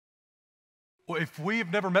Well, if we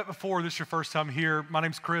have never met before, this is your first time here, my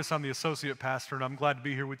name's Chris. I'm the associate pastor, and I'm glad to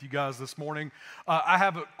be here with you guys this morning. I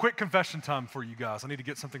have a quick confession time for you guys. I need to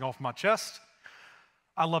get something off my chest.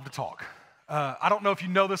 I love to talk. I don't know if you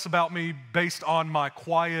know this about me based on my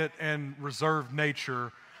quiet and reserved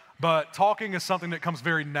nature, but talking is something that comes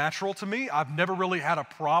very natural to me. I've never really had a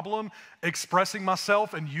problem expressing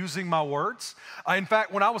myself and using my words. In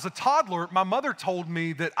fact, when I was a toddler, my mother told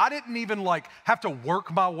me that I didn't even have to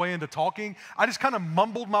work my way into talking. I just kind of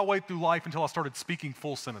mumbled my way through life until I started speaking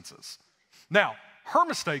full sentences. Now, her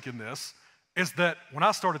mistake in this is that when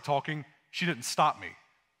I started talking, she didn't stop me.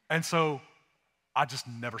 And so I just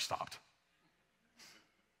never stopped.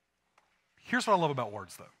 Here's what I love about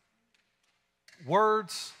words, though.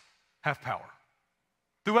 Words have power.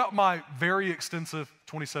 Throughout my very extensive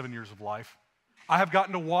 27 years of life, I have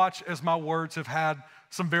gotten to watch as my words have had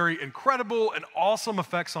some very incredible and awesome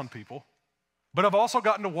effects on people, but I've also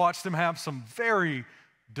gotten to watch them have some very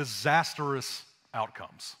disastrous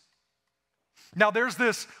outcomes. Now, there's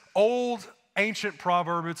this old ancient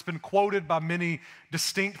proverb. It's been quoted by many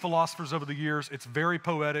distinct philosophers over the years. It's very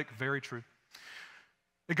poetic, very true.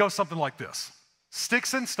 It goes something like this: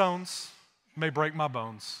 sticks and stones may break my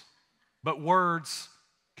bones, but words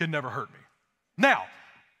can never hurt me. Now,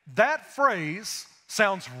 that phrase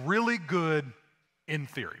sounds really good in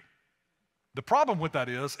theory. The problem with that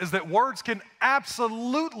is that words can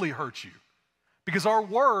absolutely hurt you, because our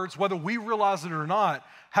words, whether we realize it or not,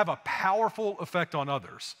 have a powerful effect on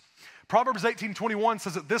others. Proverbs 18:21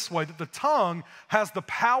 says it this way, that the tongue has the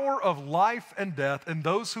power of life and death, and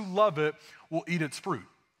those who love it will eat its fruit.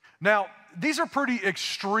 Now, these are pretty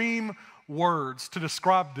extreme words to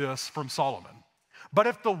describe this from Solomon. But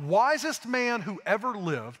if the wisest man who ever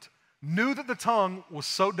lived knew that the tongue was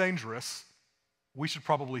so dangerous, we should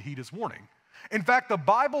probably heed his warning. In fact, the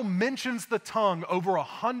Bible mentions the tongue over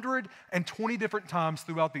 120 different times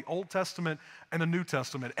throughout the Old Testament and the New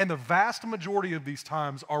Testament. And the vast majority of these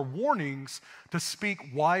times are warnings to speak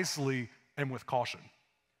wisely and with caution.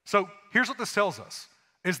 So here's what this tells us,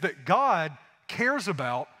 is that God cares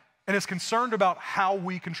about and is concerned about how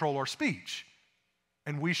we control our speech.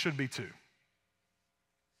 And we should be too.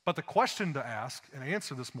 But the question to ask and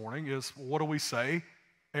answer this morning is, what do we say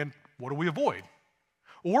and what do we avoid?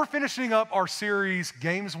 Well, we're finishing up our series,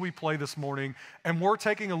 Games We Play, this morning, and we're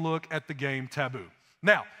taking a look at the game Taboo.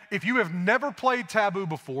 Now, if you have never played Taboo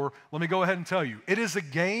before, let me go ahead and tell you, it is a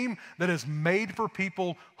game that is made for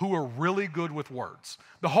people who are really good with words.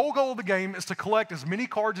 The whole goal of the game is to collect as many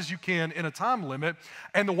cards as you can in a time limit,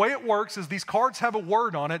 and the way it works is these cards have a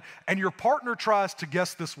word on it, and your partner tries to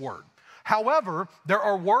guess this word. However, there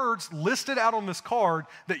are words listed out on this card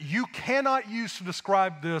that you cannot use to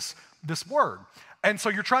describe this word. And so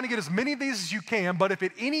you're trying to get as many of these as you can, but if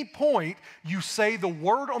at any point you say the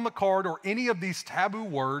word on the card or any of these taboo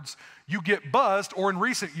words, you get buzzed, or in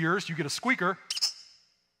recent years, you get a squeaker,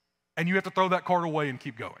 and you have to throw that card away and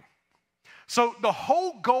keep going. So the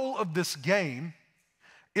whole goal of this game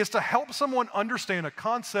is to help someone understand a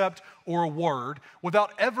concept or a word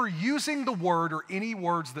without ever using the word or any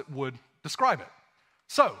words that would describe it.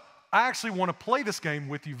 So I actually want to play this game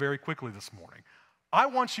with you very quickly this morning. I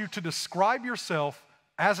want you to describe yourself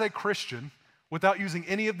as a Christian without using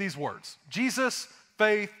any of these words: Jesus,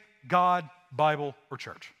 faith, God, Bible, or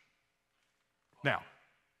church. Now,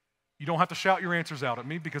 you don't have to shout your answers out at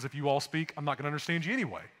me, because if you all speak, I'm not going to understand you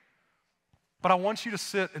anyway. But I want you to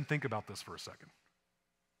sit and think about this for a second.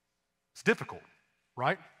 It's difficult,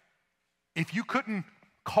 right? If you couldn't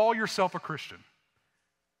call yourself a Christian,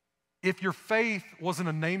 if your faith wasn't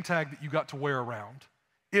a name tag that you got to wear around,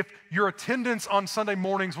 if your attendance on Sunday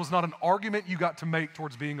mornings was not an argument you got to make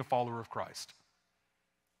towards being a follower of Christ,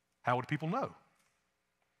 how would people know?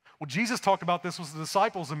 Well, Jesus talked about this with the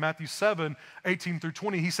disciples in Matthew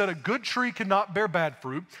 7:18-20. He said, a good tree cannot bear bad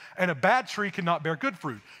fruit, and a bad tree cannot bear good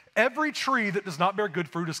fruit. Every tree that does not bear good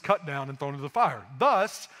fruit is cut down and thrown into the fire.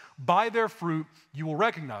 Thus, by their fruit, you will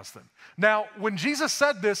recognize them. Now, when Jesus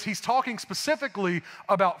said this, he's talking specifically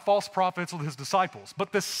about false prophets with his disciples.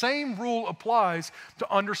 But the same rule applies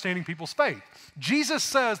to understanding people's faith. Jesus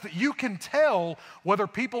says that you can tell whether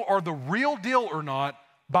people are the real deal or not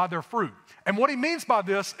by their fruit. And what he means by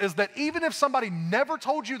this is that even if somebody never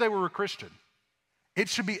told you they were a Christian, it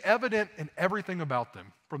should be evident in everything about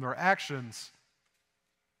them, from their actions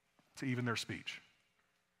to even their speech.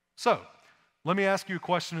 So, let me ask you a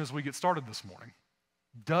question as we get started this morning.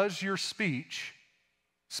 Does your speech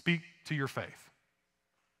speak to your faith?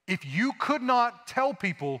 If you could not tell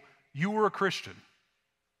people you were a Christian,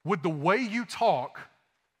 would the way you talk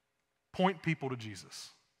point people to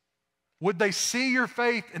Jesus? Would they see your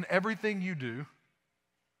faith in everything you do?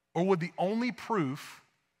 Or would the only proof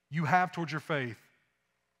you have towards your faith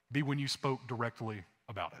be when you spoke directly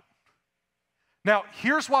about it? Now,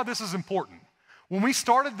 here's why this is important. When we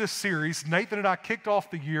started this series, Nathan and I kicked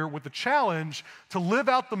off the year with the challenge to live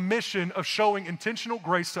out the mission of showing intentional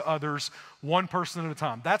grace to others, one person at a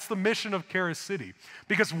time. That's the mission of Charis City.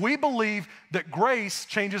 Because we believe that grace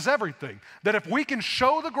changes everything. That if we can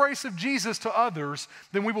show the grace of Jesus to others,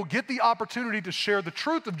 then we will get the opportunity to share the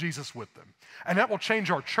truth of Jesus with them. And that will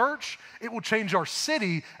change our church, it will change our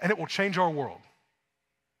city, and it will change our world.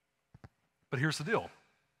 But here's the deal.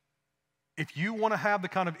 If you want to have the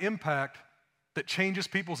kind of impact that changes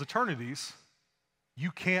people's eternities, you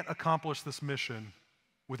can't accomplish this mission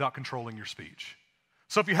without controlling your speech.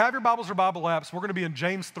 So if you have your Bibles or Bible apps, we're going to be in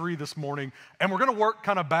James 3 this morning, and we're going to work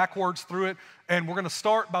kind of backwards through it, and we're going to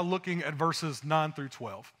start by looking at verses 9 through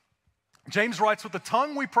 12. James writes, "With the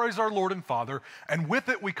tongue we praise our Lord and Father, and with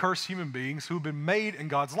it we curse human beings who have been made in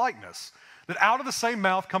God's likeness. That out of the same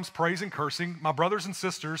mouth comes praise and cursing. My brothers and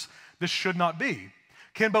sisters, this should not be.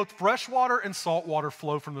 Can both fresh water and salt water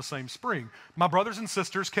flow from the same spring? My brothers and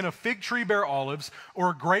sisters, can a fig tree bear olives or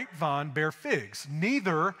a grapevine bear figs?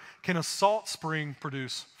 Neither can a salt spring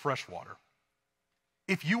produce fresh water."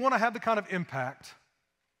 If you want to have the kind of impact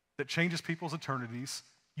that changes people's eternities,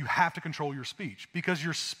 you have to control your speech, because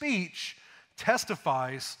your speech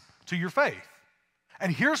testifies to your faith.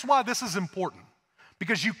 And here's why this is important.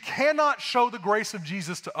 Because you cannot show the grace of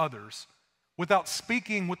Jesus to others without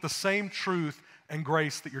speaking with the same truth and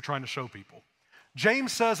grace that you're trying to show people.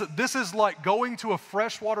 James says that this is like going to a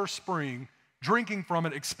freshwater spring, drinking from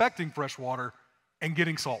it, expecting fresh water, and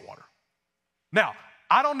getting salt water. Now,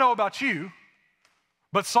 I don't know about you,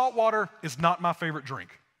 but salt water is not my favorite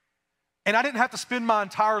drink. And I didn't have to spend my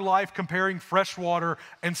entire life comparing fresh water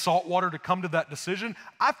and salt water to come to that decision.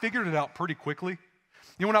 I figured it out pretty quickly.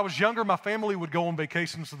 You know, when I was younger, my family would go on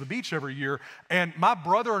vacations to the beach every year, and my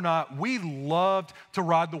brother and I, we loved to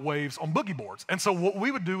ride the waves on boogie boards. And so what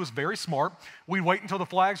we would do was very smart. We'd wait until the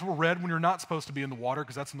flags were red when you're not supposed to be in the water,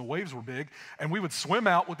 because that's when the waves were big, and we would swim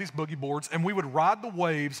out with these boogie boards, and we would ride the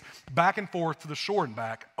waves back and forth to the shore and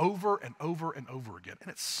back over and over and over again.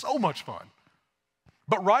 And it's so much fun.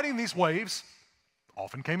 But riding these waves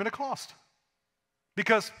often came at a cost.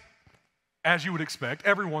 Because, as you would expect,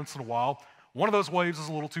 every once in a while, one of those waves is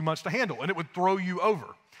a little too much to handle, and it would throw you over.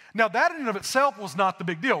 Now, that in and of itself was not the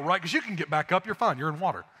big deal, right? Because you can get back up, you're fine, you're in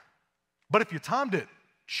water. But if you timed it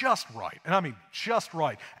just right, and I mean just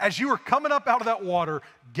right, as you were coming up out of that water,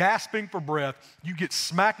 gasping for breath, you get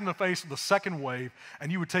smacked in the face with a second wave,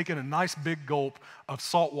 and you would take in a nice big gulp of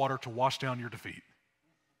salt water to wash down your defeat.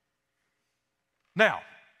 Now,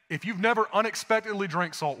 if you've never unexpectedly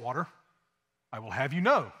drank salt water, I will have you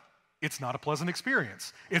know, it's not a pleasant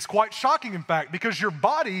experience. It's quite shocking, in fact, because your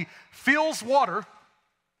body feels water,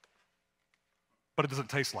 but it doesn't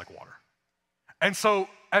taste like water. And so,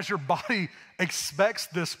 as your body expects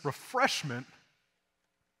this refreshment,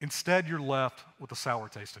 instead you're left with a sour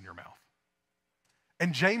taste in your mouth.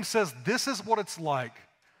 And James says this is what it's like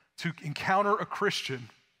to encounter a Christian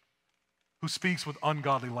who speaks with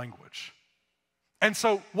ungodly language. And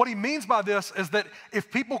so what he means by this is that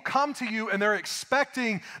if people come to you and they're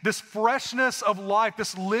expecting this freshness of life,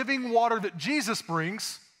 this living water that Jesus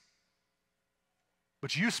brings,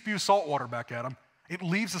 but you spew salt water back at them, it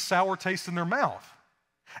leaves a sour taste in their mouth.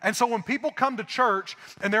 And so when people come to church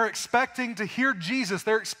and they're expecting to hear Jesus,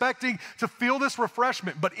 they're expecting to feel this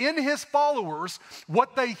refreshment, but in his followers,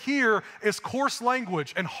 what they hear is coarse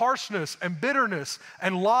language and harshness and bitterness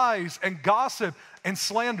and lies and gossip and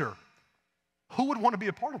slander. Who would want to be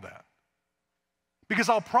a part of that? Because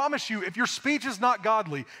I'll promise you, if your speech is not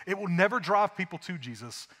godly, it will never drive people to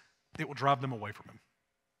Jesus. It will drive them away from him.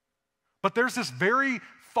 But there's this very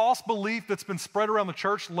false belief that's been spread around the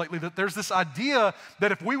church lately, that there's this idea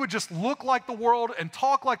that if we would just look like the world and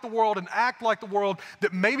talk like the world and act like the world,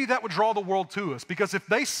 that maybe that would draw the world to us. Because if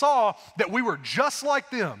they saw that we were just like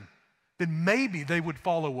them, then maybe they would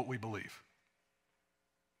follow what we believe.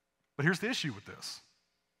 But here's the issue with this.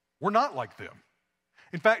 We're not like them.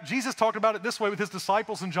 In fact, Jesus talked about it this way with his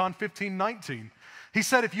disciples in John 15:19. He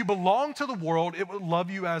said, if you belong to the world, it will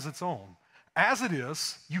love you as its own. As it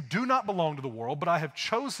is, you do not belong to the world, but I have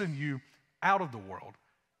chosen you out of the world.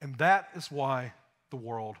 And that is why the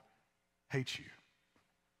world hates you.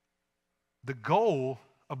 The goal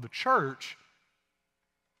of the church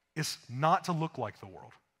is not to look like the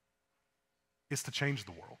world. It's to change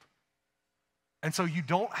the world. And so you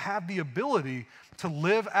don't have the ability to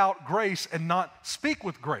live out grace and not speak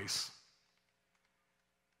with grace.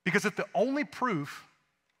 Because if the only proof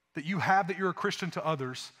that you have that you're a Christian to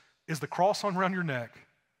others is the cross on around your neck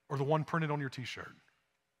or the one printed on your t-shirt,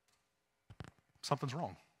 something's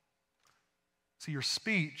wrong. See, your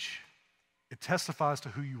speech, it testifies to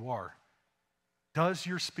who you are. Does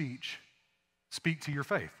your speech speak to your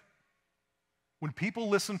faith? When people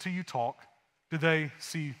listen to you talk, do they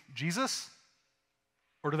see Jesus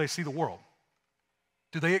or do they see the world?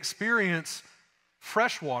 Do they experience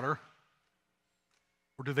fresh water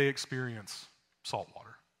or do they experience salt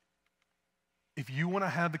water? If you want to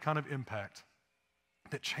have the kind of impact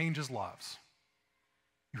that changes lives,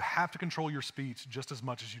 you have to control your speech just as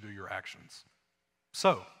much as you do your actions.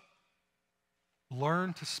 So,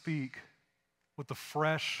 learn to speak with the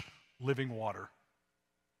fresh, living water,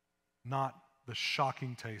 not the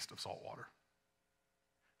shocking taste of salt water.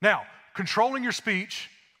 Now, controlling your speech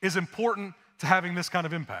is important to having this kind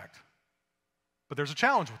of impact. But there's a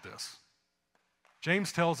challenge with this.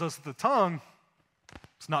 James tells us that the tongue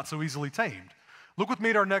is not so easily tamed. Look with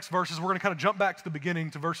me at our next verses. We're going to kind of jump back to the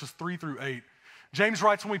beginning to verses 3 through 8. James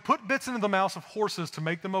writes, when we put bits into the mouths of horses to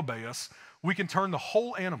make them obey us, we can turn the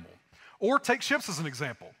whole animal. Or take ships as an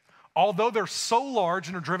example. Although they're so large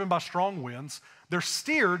and are driven by strong winds, they're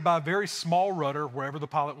steered by a very small rudder wherever the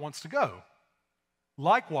pilot wants to go.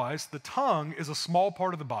 Likewise, the tongue is a small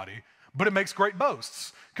part of the body, but it makes great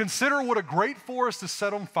boasts. Consider what a great forest is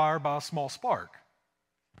set on fire by a small spark.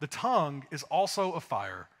 The tongue is also a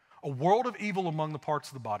fire, a world of evil among the parts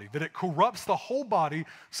of the body, that it corrupts the whole body,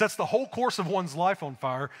 sets the whole course of one's life on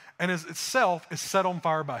fire, and as itself is set on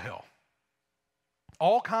fire by hell.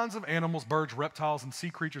 All kinds of animals, birds, reptiles, and sea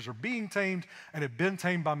creatures are being tamed and have been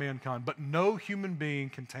tamed by mankind, but no human being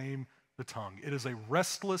can tame the tongue. It is a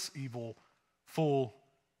restless evil full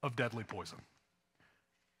of deadly poison.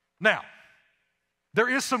 Now, there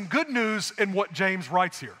is some good news in what James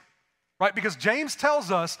writes here, right? Because James tells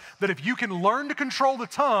us that if you can learn to control the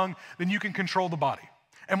tongue, then you can control the body.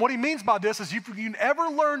 And what he means by this is if you can ever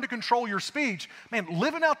learn to control your speech, man,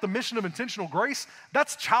 living out the mission of intentional grace,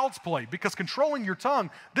 that's child's play, because controlling your tongue,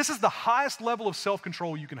 this is the highest level of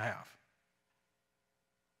self-control you can have.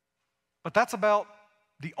 But that's about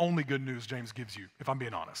the only good news James gives you, if I'm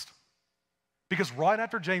being honest. Because right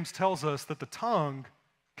after James tells us that the tongue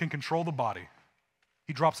can control the body,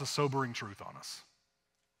 he drops a sobering truth on us,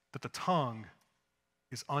 that the tongue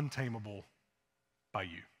is untamable by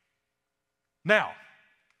you. Now,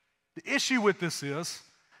 the issue with this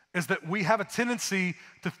is that we have a tendency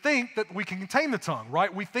to think that we can contain the tongue,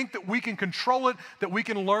 right? We think that we can control it, that we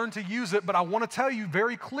can learn to use it, but I want to tell you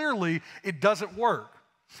very clearly, it doesn't work.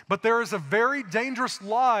 But there is a very dangerous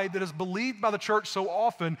lie that is believed by the church so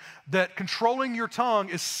often that controlling your tongue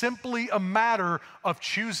is simply a matter of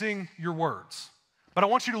choosing your words. But I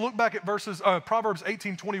want you to look back at Proverbs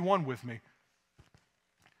 18:21 with me.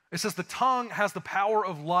 It says, the tongue has the power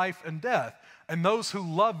of life and death, and those who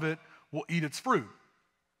love it will eat its fruit.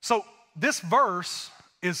 So this verse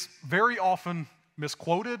is very often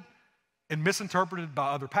misquoted and misinterpreted by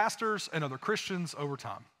other pastors and other Christians over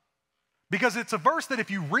time. Because it's a verse that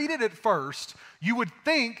if you read it at first, you would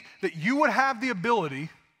think that you would have the ability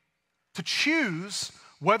to choose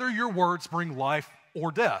whether your words bring life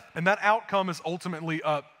or death. And that outcome is ultimately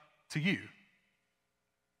up to you.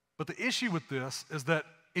 But the issue with this is that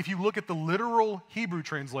if you look at the literal Hebrew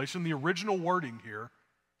translation, the original wording here,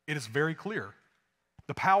 it is very clear.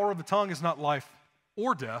 The power of the tongue is not life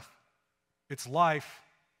or death, it's life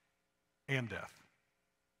and death.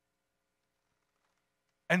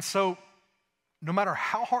 And so, no matter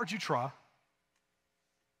how hard you try,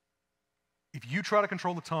 if you try to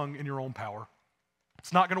control the tongue in your own power,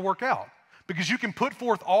 it's not going to work out. Because you can put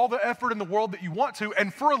forth all the effort in the world that you want to,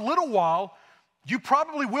 and for a little while, you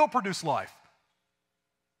probably will produce life.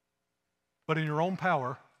 But in your own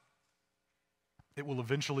power, it will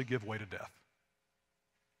eventually give way to death.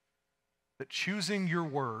 That choosing your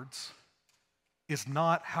words is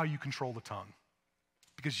not how you control the tongue.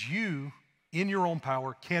 Because you, in your own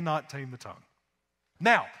power, cannot tame the tongue.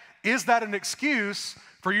 Now, is that an excuse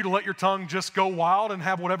for you to let your tongue just go wild and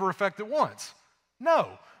have whatever effect it wants? No,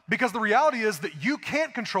 because the reality is that you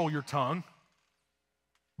can't control your tongue,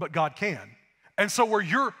 but God can. And so where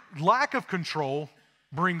your lack of control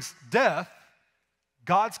brings death,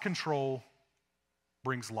 God's control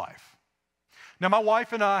brings life. Now, my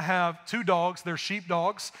wife and I have 2 dogs. They're sheep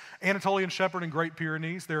dogs, Anatolian Shepherd and Great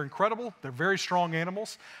Pyrenees. They're incredible. They're very strong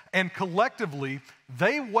animals. And collectively,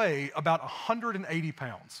 they weigh about 180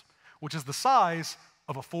 pounds, which is the size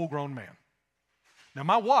of a full-grown man. Now,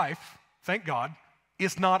 my wife, thank God,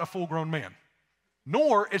 is not a full-grown man,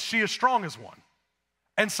 nor is she as strong as one.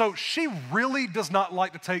 And so she really does not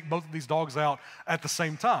like to take both of these dogs out at the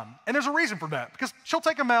same time. And there's a reason for that, because she'll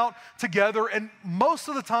take them out together, and most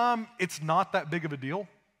of the time, it's not that big of a deal.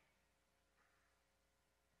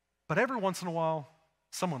 But every once in a while,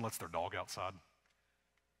 someone lets their dog outside,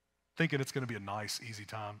 thinking it's going to be a nice, easy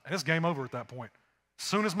time. And it's game over at that point. As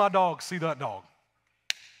soon as my dogs see that dog,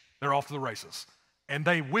 they're off to the races. And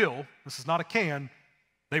they will, this is not a can,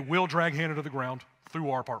 they will drag Hannah to the ground through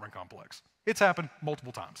our apartment complex. It's happened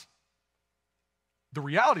multiple times. The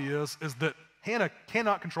reality is that Hannah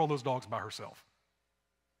cannot control those dogs by herself.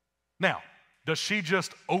 Now, does she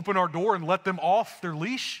just open our door and let them off their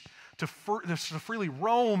leash to freely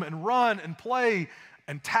roam and run and play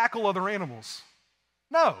and tackle other animals?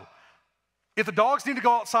 No. If the dogs need to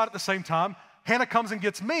go outside at the same time, Hannah comes and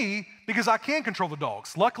gets me because I can control the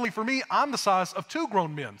dogs. Luckily for me, I'm the size of 2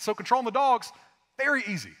 grown men, so controlling the dogs, very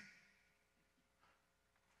easy.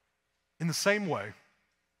 In the same way,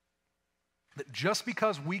 that just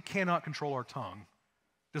because we cannot control our tongue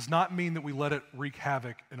does not mean that we let it wreak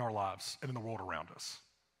havoc in our lives and in the world around us.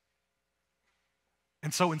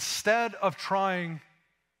 And so instead of trying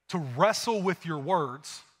to wrestle with your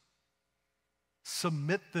words,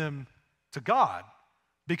 submit them to God,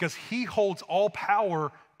 because He holds all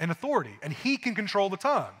power and authority, and He can control the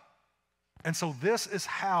tongue. And so this is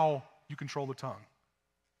how you control the tongue.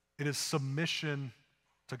 It is submission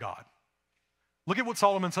to God. Look at what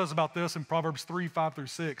Solomon says about this in Proverbs 3, 5 through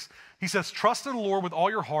 6. He says, trust in the Lord with all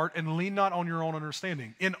your heart and lean not on your own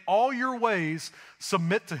understanding. In all your ways,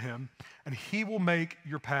 submit to Him, and He will make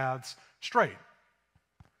your paths straight.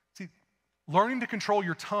 See, learning to control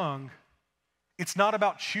your tongue, it's not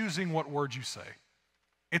about choosing what words you say.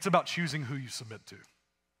 It's about choosing who you submit to.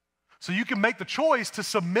 So you can make the choice to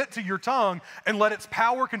submit to your tongue and let its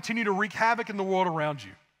power continue to wreak havoc in the world around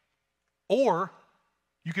you. Or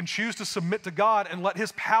you can choose to submit to God and let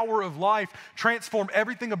His power of life transform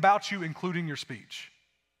everything about you, including your speech.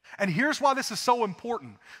 And here's why this is so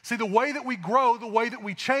important. See, the way that we grow, the way that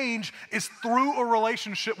we change is through a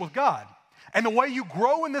relationship with God. And the way you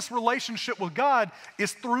grow in this relationship with God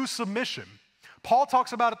is through submission. Paul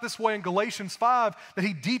talks about it this way in Galatians 5, that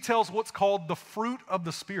he details what's called the fruit of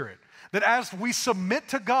the Spirit. That as we submit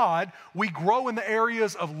to God, we grow in the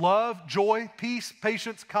areas of love, joy, peace,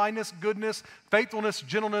 patience, kindness, goodness, faithfulness,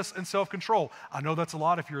 gentleness, and self-control. I know that's a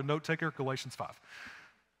lot if you're a note taker, Galatians 5.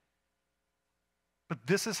 But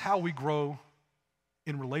this is how we grow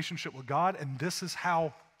in relationship with God, and this is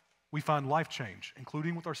how we find life change,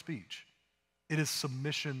 including with our speech. It is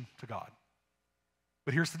submission to God.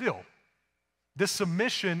 But here's the deal. This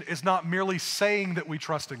submission is not merely saying that we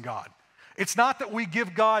trust in God. It's not that we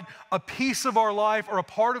give God a piece of our life or a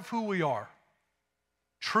part of who we are.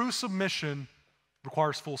 True submission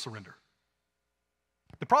requires full surrender.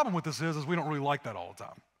 The problem with this is we don't really like that all the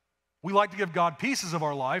time. We like to give God pieces of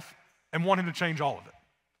our life and want Him to change all of it.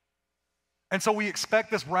 And so we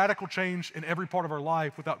expect this radical change in every part of our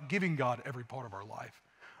life without giving God every part of our life.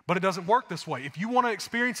 But it doesn't work this way. If you want to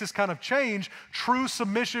experience this kind of change, true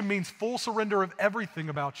submission means full surrender of everything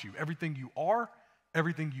about you, everything you are,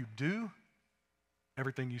 everything you do,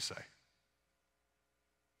 everything you say.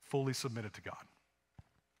 Fully submitted to God.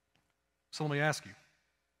 So let me ask you,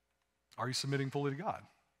 are you submitting fully to God?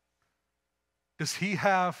 Does He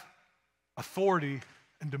have authority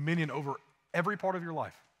and dominion over every part of your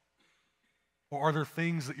life? Or are there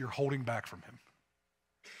things that you're holding back from Him?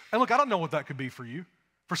 And look, I don't know what that could be for you.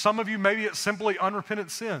 For some of you, maybe it's simply unrepentant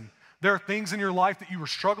sin. There are things in your life that you are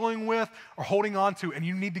struggling with or holding on to, and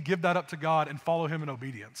you need to give that up to God and follow Him in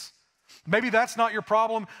obedience. Maybe that's not your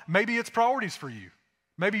problem. Maybe it's priorities for you.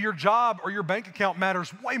 Maybe your job or your bank account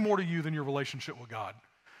matters way more to you than your relationship with God.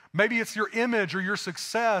 Maybe it's your image or your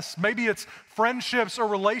success. Maybe it's friendships or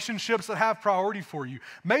relationships that have priority for you.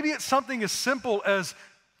 Maybe it's something as simple as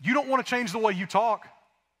you don't want to change the way you talk,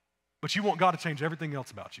 but you want God to change everything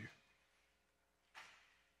else about you.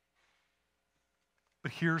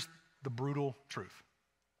 But here's the brutal truth.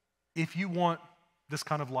 If you want this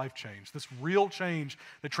kind of life change, this real change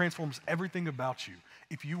that transforms everything about you,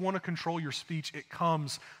 if you want to control your speech, it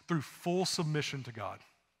comes through full submission to God.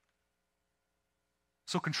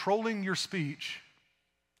 So controlling your speech,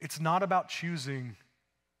 it's not about choosing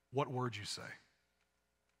what words you say.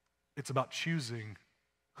 It's about choosing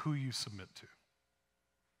who you submit to.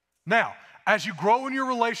 Now, as you grow in your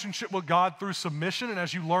relationship with God through submission and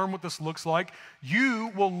as you learn what this looks like,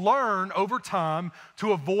 you will learn over time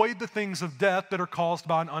to avoid the things of death that are caused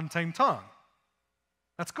by an untamed tongue.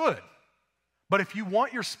 That's good. But if you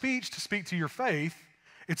want your speech to speak to your faith,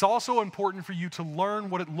 it's also important for you to learn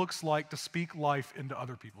what it looks like to speak life into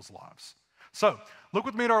other people's lives. So, look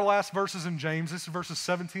with me at our last verses in James. This is verses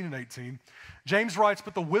 17 and 18. James writes,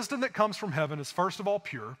 "But the wisdom that comes from heaven is first of all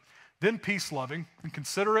pure, then peace-loving and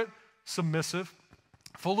considerate, submissive,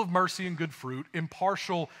 full of mercy and good fruit,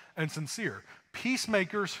 impartial and sincere.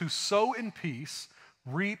 Peacemakers who sow in peace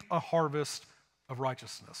reap a harvest of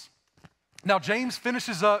righteousness. Now, James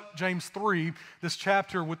finishes up James 3, this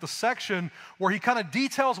chapter, with the section where he kind of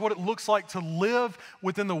details what it looks like to live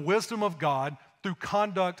within the wisdom of God through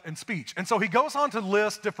conduct and speech. And so he goes on to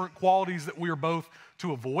list different qualities that we are both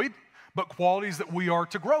to avoid, but qualities that we are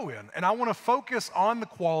to grow in. And I want to focus on the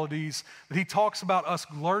qualities that he talks about us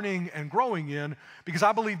learning and growing in, because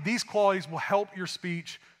I believe these qualities will help your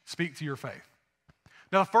speech speak to your faith.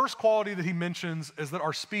 Now, the first quality that he mentions is that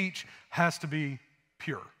our speech has to be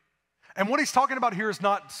pure. And what he's talking about here is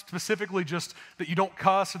not specifically just that you don't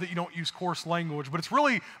cuss or that you don't use coarse language, but it's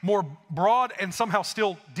really more broad and somehow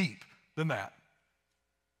still deep than that.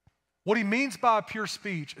 What he means by a pure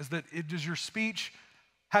speech is that does your speech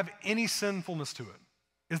have any sinfulness to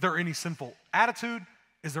it? Is there any sinful attitude?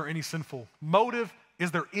 Is there any sinful motive?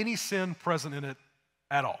 Is there any sin present in it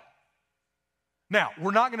at all? Now,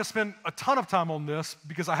 we're not going to spend a ton of time on this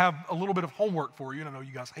because I have a little bit of homework for you, and I know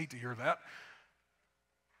you guys hate to hear that.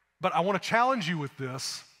 But I want to challenge you with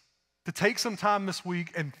this, to take some time this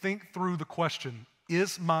week and think through the question,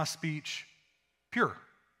 is my speech pure?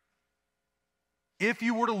 If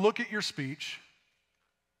you were to look at your speech,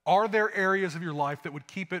 are there areas of your life that would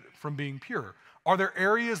keep it from being pure? Are there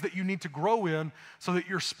areas that you need to grow in so that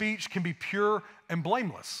your speech can be pure and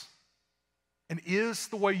blameless? And is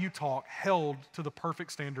the way you talk held to the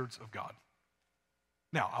perfect standards of God?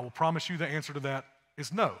 Now, I will promise you the answer to that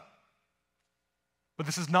is no. But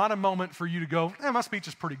this is not a moment for you to go, my speech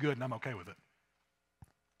is pretty good and I'm okay with it.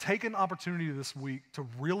 Take an opportunity this week to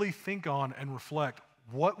really think on and reflect,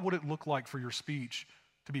 what would it look like for your speech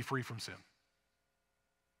to be free from sin?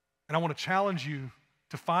 And I want to challenge you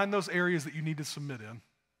to find those areas that you need to submit in,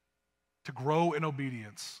 to grow in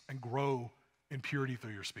obedience and grow in purity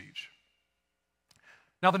through your speech.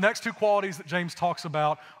 Now, the next two qualities that James talks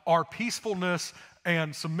about are peacefulness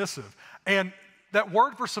and submissive. And that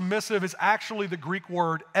word for submissive is actually the Greek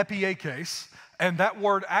word epiekes, and that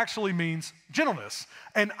word actually means gentleness.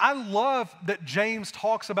 And I love that James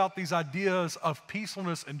talks about these ideas of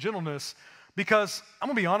peacefulness and gentleness, because I'm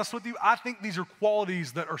going to be honest with you, I think these are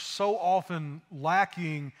qualities that are so often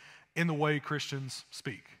lacking in the way Christians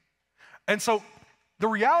speak. And so the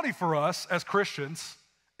reality for us as Christians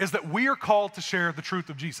is that we are called to share the truth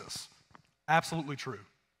of Jesus. Absolutely true.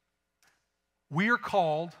 We are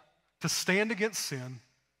called to stand against sin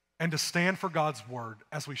and to stand for God's word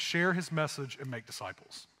as we share his message and make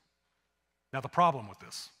disciples. Now, the problem with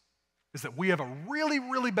this is that we have a really,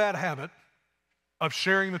 really bad habit of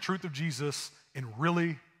sharing the truth of Jesus in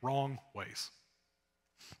really wrong ways.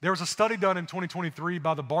 There was a study done in 2023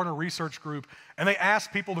 by the Barna Research Group, and they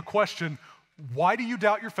asked people the question, why do you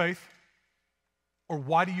doubt your faith? Or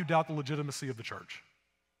why do you doubt the legitimacy of the church?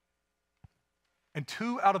 And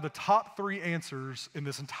 2 out of the top 3 answers in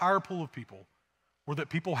this entire pool of people were that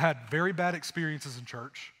people had very bad experiences in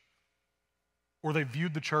church, or they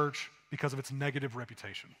viewed the church because of its negative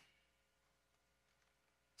reputation.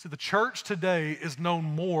 See, the church today is known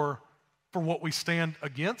more for what we stand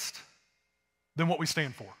against than what we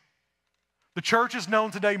stand for. The church is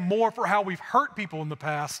known today more for how we've hurt people in the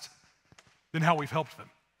past than how we've helped them.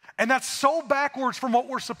 And that's so backwards from what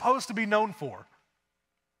we're supposed to be known for.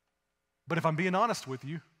 But if I'm being honest with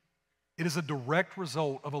you, it is a direct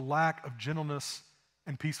result of a lack of gentleness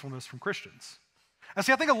and peacefulness from Christians. And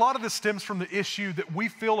see, I think a lot of this stems from the issue that we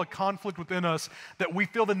feel a conflict within us, that we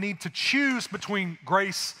feel the need to choose between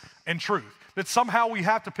grace and truth, that somehow we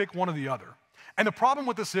have to pick one or the other. And the problem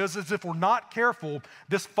with this is if we're not careful,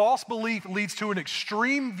 this false belief leads to an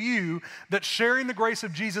extreme view that sharing the grace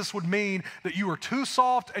of Jesus would mean that you are too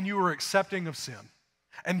soft and you are accepting of sin.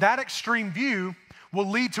 And that extreme view will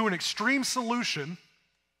lead to an extreme solution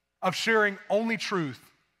of sharing only truth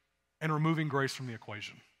and removing grace from the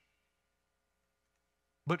equation.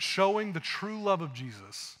 But showing the true love of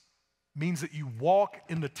Jesus means that you walk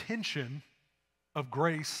in the tension of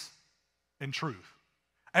grace and truth.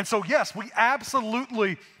 And so, yes, we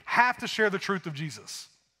absolutely have to share the truth of Jesus.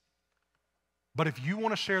 But if you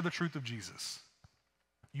want to share the truth of Jesus,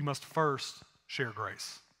 you must first share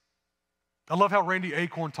grace. I love how Randy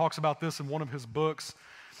Acorn talks about this in one of his books.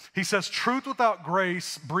 He says, truth without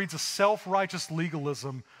grace breeds a self-righteous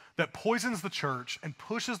legalism that poisons the church and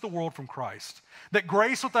pushes the world from Christ. That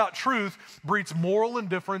grace without truth breeds moral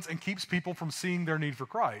indifference and keeps people from seeing their need for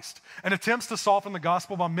Christ. And attempts to soften the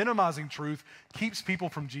gospel by minimizing truth keeps people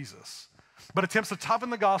from Jesus. But attempts to toughen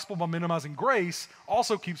the gospel by minimizing grace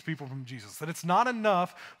also keeps people from Jesus. That it's not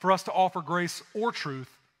enough for us to offer grace or truth,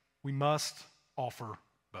 we must offer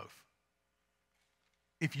both.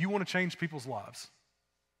 If you want to change people's lives,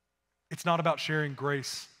 it's not about sharing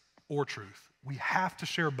grace or truth. we have to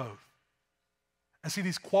share both. And see,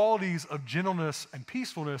 these qualities of gentleness and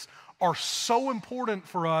peacefulness are so important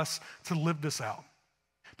for us to live this out.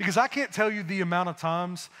 Because I can't tell you the amount of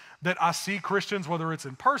times that I see Christians, whether it's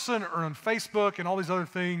in person or on Facebook and all these other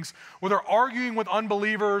things, where they're arguing with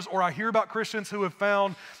unbelievers, or I hear about Christians who have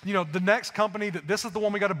found, the next company that this is the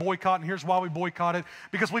one we got to boycott, and here's why we boycott it,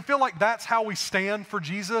 because we feel like that's how we stand for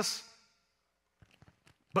Jesus.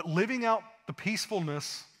 But living out the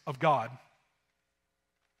peacefulness of God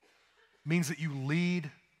means that you lead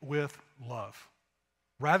with love.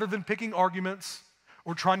 Rather than picking arguments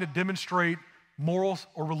or trying to demonstrate moral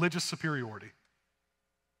or religious superiority.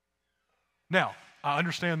 Now, I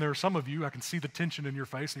understand there are some of you, I can see the tension in your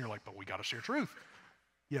face, and you're like, but we got to share truth.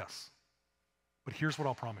 Yes. But here's what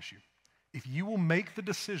I'll promise you. If you will make the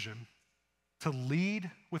decision to lead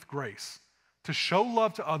with grace, to show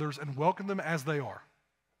love to others and welcome them as they are,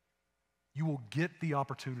 you will get the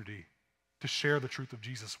opportunity to share the truth of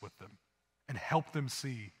Jesus with them and help them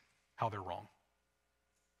see how they're wrong.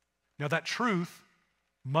 Now, that truth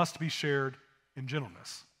must be shared in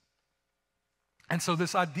gentleness. And so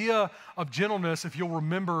this idea of gentleness, if you'll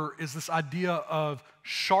remember, is this idea of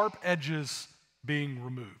sharp edges being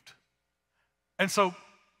removed. And so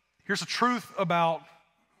here's a truth about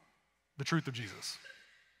the truth of Jesus.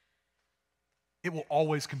 It will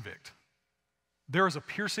always convict. There is a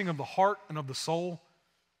piercing of the heart and of the soul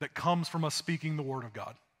that comes from us speaking the word of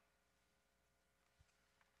God.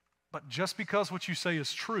 But just because what you say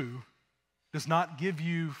is true does not give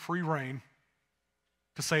you free rein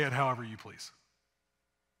to say it however you please.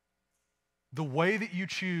 The way that you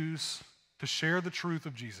choose to share the truth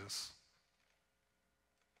of Jesus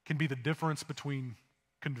can be the difference between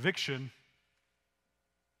conviction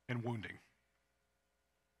and wounding.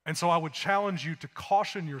 And so I would challenge you to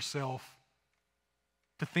caution yourself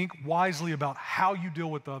to think wisely about how you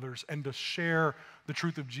deal with others and to share the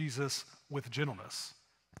truth of Jesus with gentleness.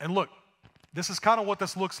 And look, this is kind of what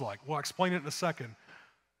this looks like. We'll explain it in a second.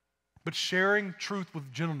 But sharing truth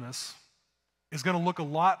with gentleness is going to look a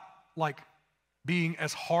lot like being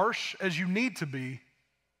as harsh as you need to be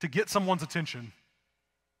to get someone's attention,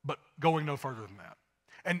 but going no further than that.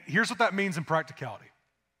 And here's what that means in practicality.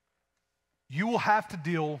 You will have to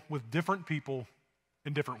deal with different people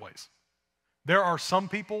in different ways. There are some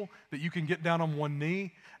people that you can get down on one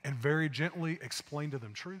knee and very gently explain to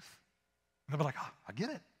them truth. And they'll be like, oh, I get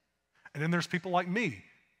it. And then there's people like me.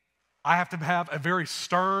 I have to have a very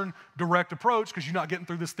stern, direct approach because you're not getting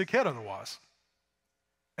through this thick head otherwise.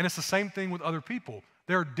 And it's the same thing with other people.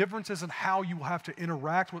 There are differences in how you will have to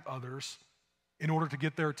interact with others in order to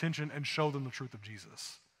get their attention and show them the truth of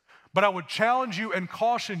Jesus. But I would challenge you and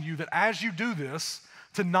caution you that as you do this,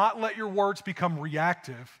 to not let your words become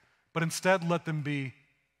reactive, but instead let them be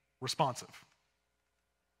responsive.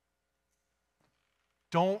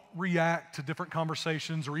 Don't react to different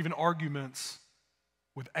conversations or even arguments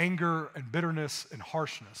with anger and bitterness and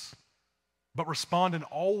harshness, but respond in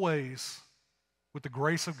all ways with the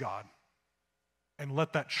grace of God and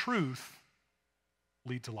let that truth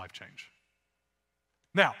lead to life change.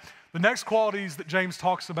 Now, the next qualities that James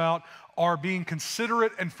talks about are being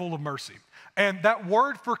considerate and full of mercy. And that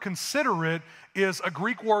word for considerate is a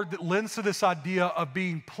Greek word that lends to this idea of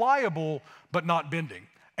being pliable but not bending.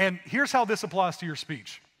 And here's how this applies to your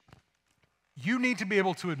speech. You need to be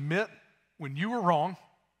able to admit when you were wrong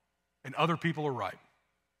and other people are right.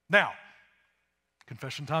 Now,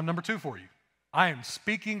 confession time number 2 for you. I am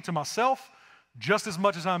speaking to myself just as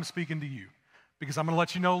much as I'm speaking to you, because I'm going to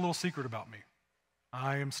let you know a little secret about me.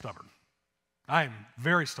 I am stubborn. I am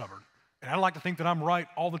very stubborn. And I like to think that I'm right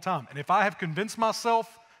all the time. And if I have convinced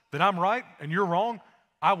myself that I'm right and you're wrong,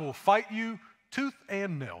 I will fight you tooth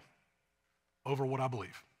and nail over what I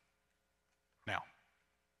believe. Now,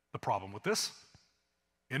 the problem with this,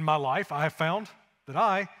 in my life, I have found that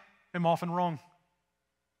I am often wrong.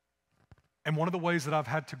 And one of the ways that I've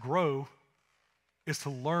had to grow is to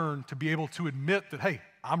learn to be able to admit that, hey,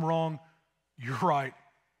 I'm wrong, you're right,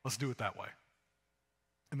 let's do it that way.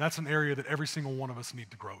 And that's an area that every single one of us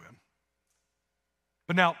need to grow in.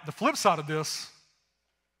 But now, the flip side of this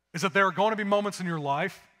is that there are going to be moments in your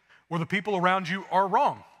life where the people around you are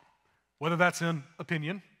wrong, whether that's in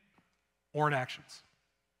opinion or in actions.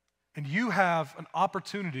 And you have an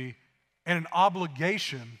opportunity and an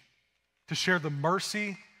obligation to share the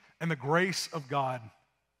mercy and the grace of God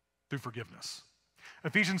through forgiveness.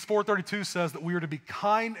 Ephesians 4:32 says that we are to be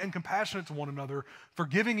kind and compassionate to one another,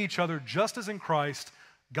 forgiving each other just as in Christ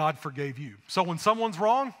God forgave you. So when someone's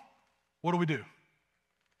wrong, what do?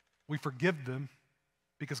 We forgive them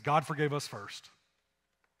because God forgave us first,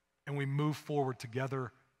 and we move forward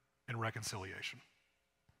together in reconciliation.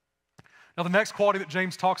 Now, the next quality that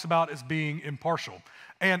James talks about is being impartial.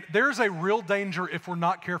 And there's a real danger if we're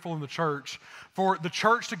not careful in the church for the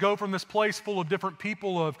church to go from this place full of different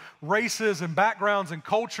people of races and backgrounds and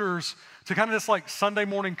cultures to kind of this like Sunday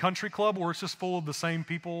morning country club where it's just full of the same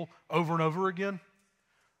people over and over again.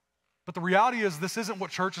 But the reality is this isn't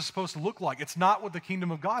what church is supposed to look like. It's not what the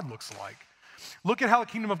kingdom of God looks like. Look at how the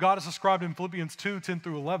kingdom of God is described in Philippians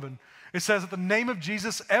 2:10-11. It says, "At the name of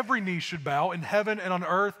Jesus, every knee should bow in heaven and on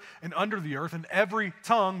earth and under the earth, and every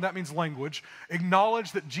tongue," that means language,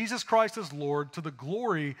 "acknowledge that Jesus Christ is Lord to the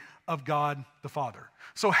glory of God the Father."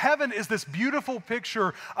 So heaven is this beautiful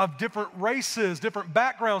picture of different races, different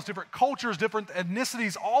backgrounds, different cultures, different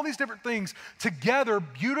ethnicities, all these different things together,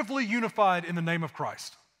 beautifully unified in the name of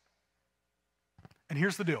Christ. And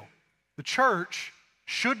here's the deal. The church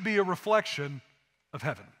should be a reflection of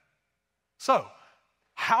heaven. So,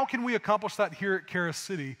 how can we accomplish that here at Charis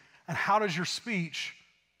City, and how does your speech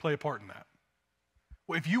play a part in that?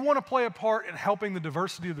 Well, if you want to play a part in helping the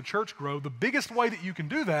diversity of the church grow, the biggest way that you can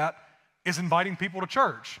do that is inviting people to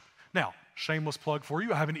church. Now, shameless plug for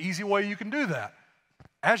you, I have an easy way you can do that.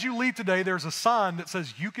 As you leave today, there's a sign that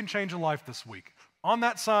says you can change a life this week. On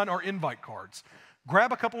that sign are invite cards.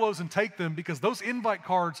 Grab a couple of those and take them because those invite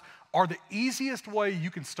cards are the easiest way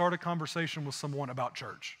you can start a conversation with someone about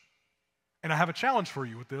church. And I have a challenge for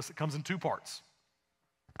you with this. It comes in two parts.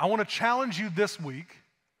 I want to challenge you this week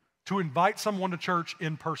to invite someone to church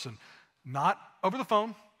in person, not over the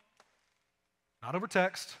phone, not over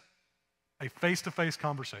text, a face-to-face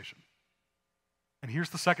conversation. And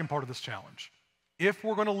here's the second part of this challenge. If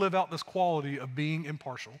we're going to live out this quality of being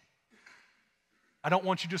impartial, I don't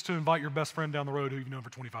want you just to invite your best friend down the road who you've known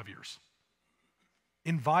for 25 years.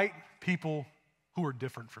 Invite people who are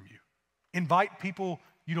different from you. Invite people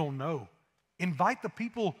you don't know. Invite the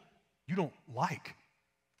people you don't like.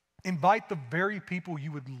 Invite the very people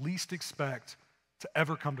you would least expect to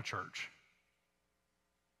ever come to church.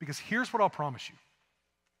 Because here's what I'll promise you.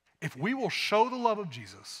 If we will show the love of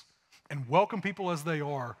Jesus and welcome people as they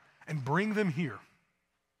are and bring them here,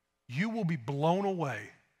 you will be blown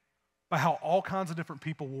away by how all kinds of different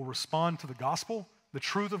people will respond to the gospel, the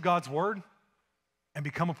truth of God's word, and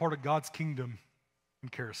become a part of God's kingdom in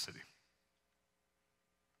Charis City.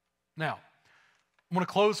 Now, I'm going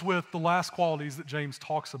to close with the last qualities that James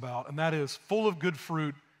talks about, and that is full of good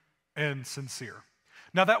fruit and sincere.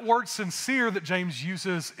 Now, that word sincere that James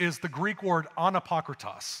uses is the Greek word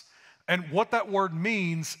anapokritos. And what that word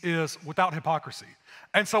means is without hypocrisy.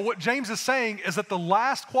 And so what James is saying is that the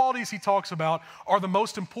last qualities he talks about are the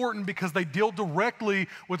most important because they deal directly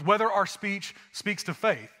with whether our speech speaks to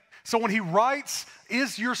faith. So when he writes,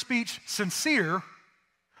 "Is your speech sincere?"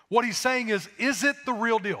 what he's saying is it the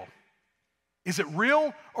real deal? Is it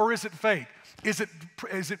real or is it fake? Is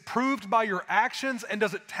it proved by your actions, and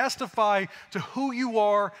does it testify to who you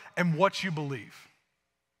are and what you believe?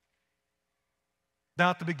 Now,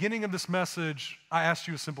 at the beginning of this message, I asked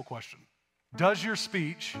you a simple question. Does your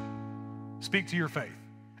speech speak to your faith?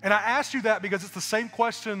 And I asked you that because it's the same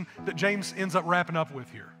question that James ends up wrapping up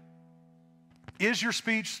with here. Is your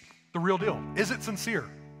speech the real deal? Is it sincere?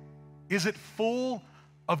 Is it full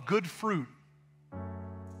of good fruit?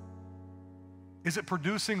 Is it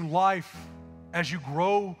producing life as you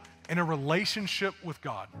grow in a relationship with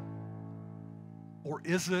God? Or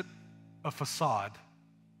is it a facade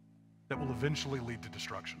that will eventually lead to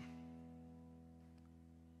destruction?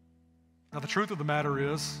 Now, the truth of the matter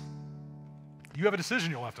is, you have a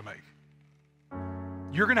decision you'll have to make.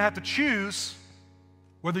 You're going to have to choose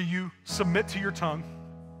whether you submit to your tongue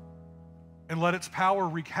and let its power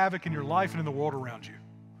wreak havoc in your life and in the world around you,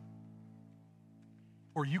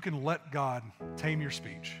 or you can let God tame your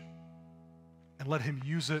speech and let him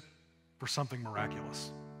use it for something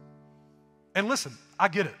miraculous. And listen, I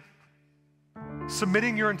get it.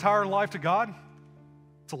 Submitting your entire life to God,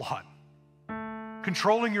 it's a lot.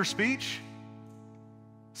 Controlling your speech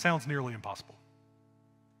sounds nearly impossible.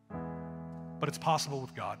 But it's possible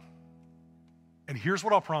with God. And here's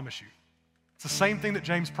what I'll promise you. It's the same thing that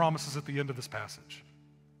James promises at the end of this passage.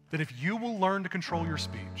 That if you will learn to control your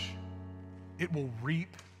speech, it will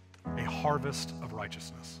reap a harvest of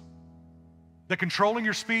righteousness. That controlling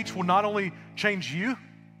your speech will not only change you,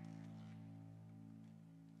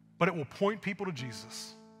 but it will point people to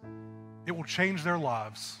Jesus. It will change their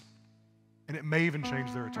lives, and it may even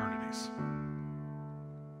change their eternities.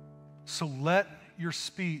 So let your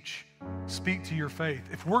speech speak to your faith.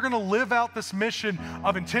 If we're going to live out this mission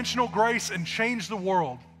of intentional grace and change the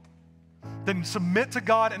world, then submit to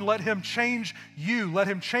God and let him change you. Let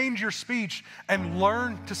him change your speech and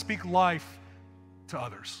learn to speak life to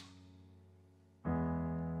others.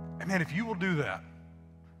 And man, if you will do that,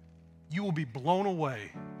 you will be blown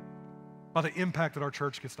away by the impact that our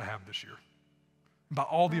church gets to have this year, and by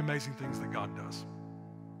all the amazing things that God does.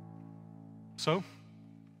 So,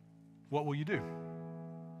 what will you do?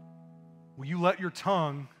 Will you let your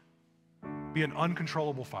tongue be an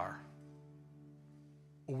uncontrollable fire?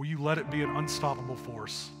 Or will you let it be an unstoppable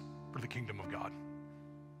force for the kingdom of God?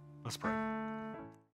 Let's pray.